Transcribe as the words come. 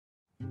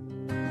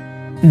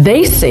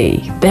They say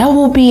there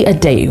will be a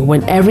day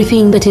when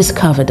everything that is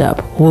covered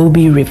up will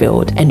be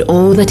revealed and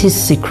all that is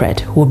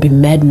secret will be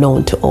made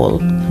known to all.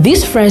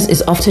 This phrase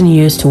is often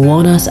used to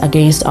warn us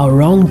against our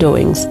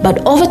wrongdoings,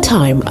 but over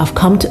time I've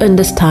come to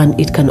understand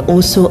it can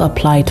also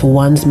apply to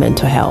one's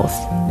mental health.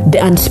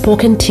 The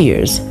unspoken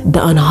tears,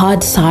 the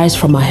unheard sighs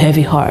from a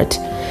heavy heart,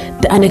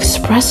 the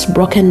unexpressed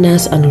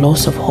brokenness and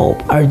loss of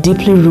hope are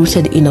deeply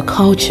rooted in a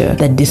culture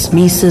that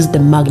dismisses the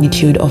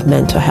magnitude of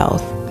mental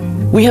health.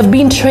 We have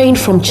been trained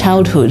from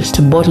childhood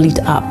to bottle it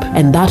up,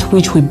 and that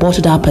which we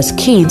bottled up as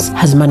kids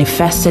has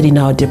manifested in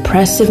our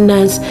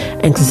depressiveness,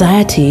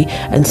 anxiety,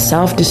 and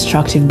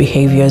self-destructive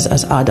behaviors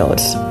as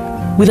adults.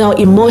 With our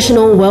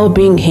emotional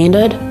well-being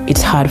hindered,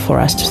 it's hard for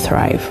us to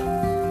thrive.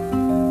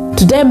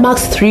 Today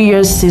marks 3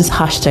 years since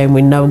Hashtag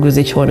with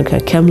Nabuguzi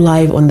Kiwanuka came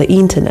live on the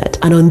internet,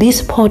 and on this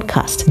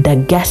podcast, the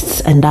guests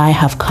and I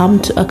have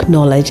come to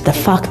acknowledge the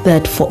fact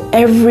that for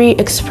every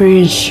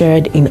experience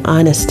shared in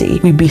honesty,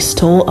 we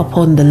bestow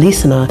upon the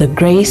listener the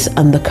grace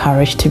and the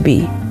courage to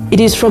be. It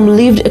is from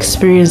lived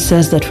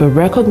experiences that we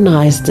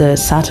recognize the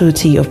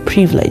subtlety of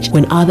privilege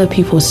when other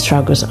people's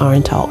struggles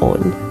aren't our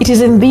own. It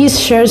is in these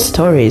shared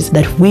stories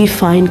that we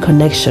find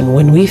connection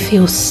when we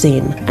feel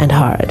seen and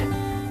heard.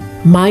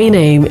 My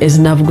name is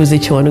Nabuguzi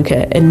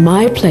Kiwanuka, and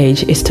my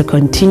pledge is to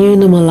continue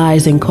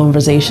normalizing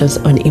conversations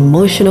on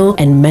emotional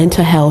and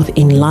mental health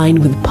in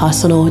line with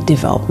personal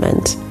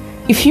development.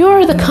 If you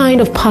are the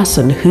kind of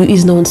person who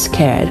is not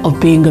scared of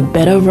being a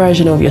better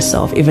version of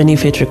yourself, even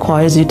if it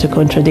requires you to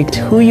contradict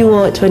who you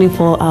were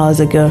 24 hours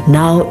ago,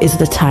 now is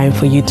the time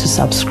for you to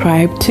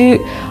subscribe to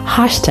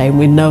Hashtag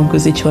with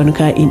Nabuguzi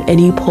Kiwanuka in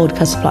any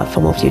podcast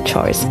platform of your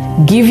choice.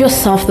 Give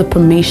yourself the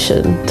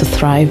permission to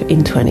thrive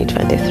in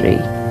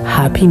 2023.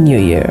 Happy New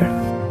Year.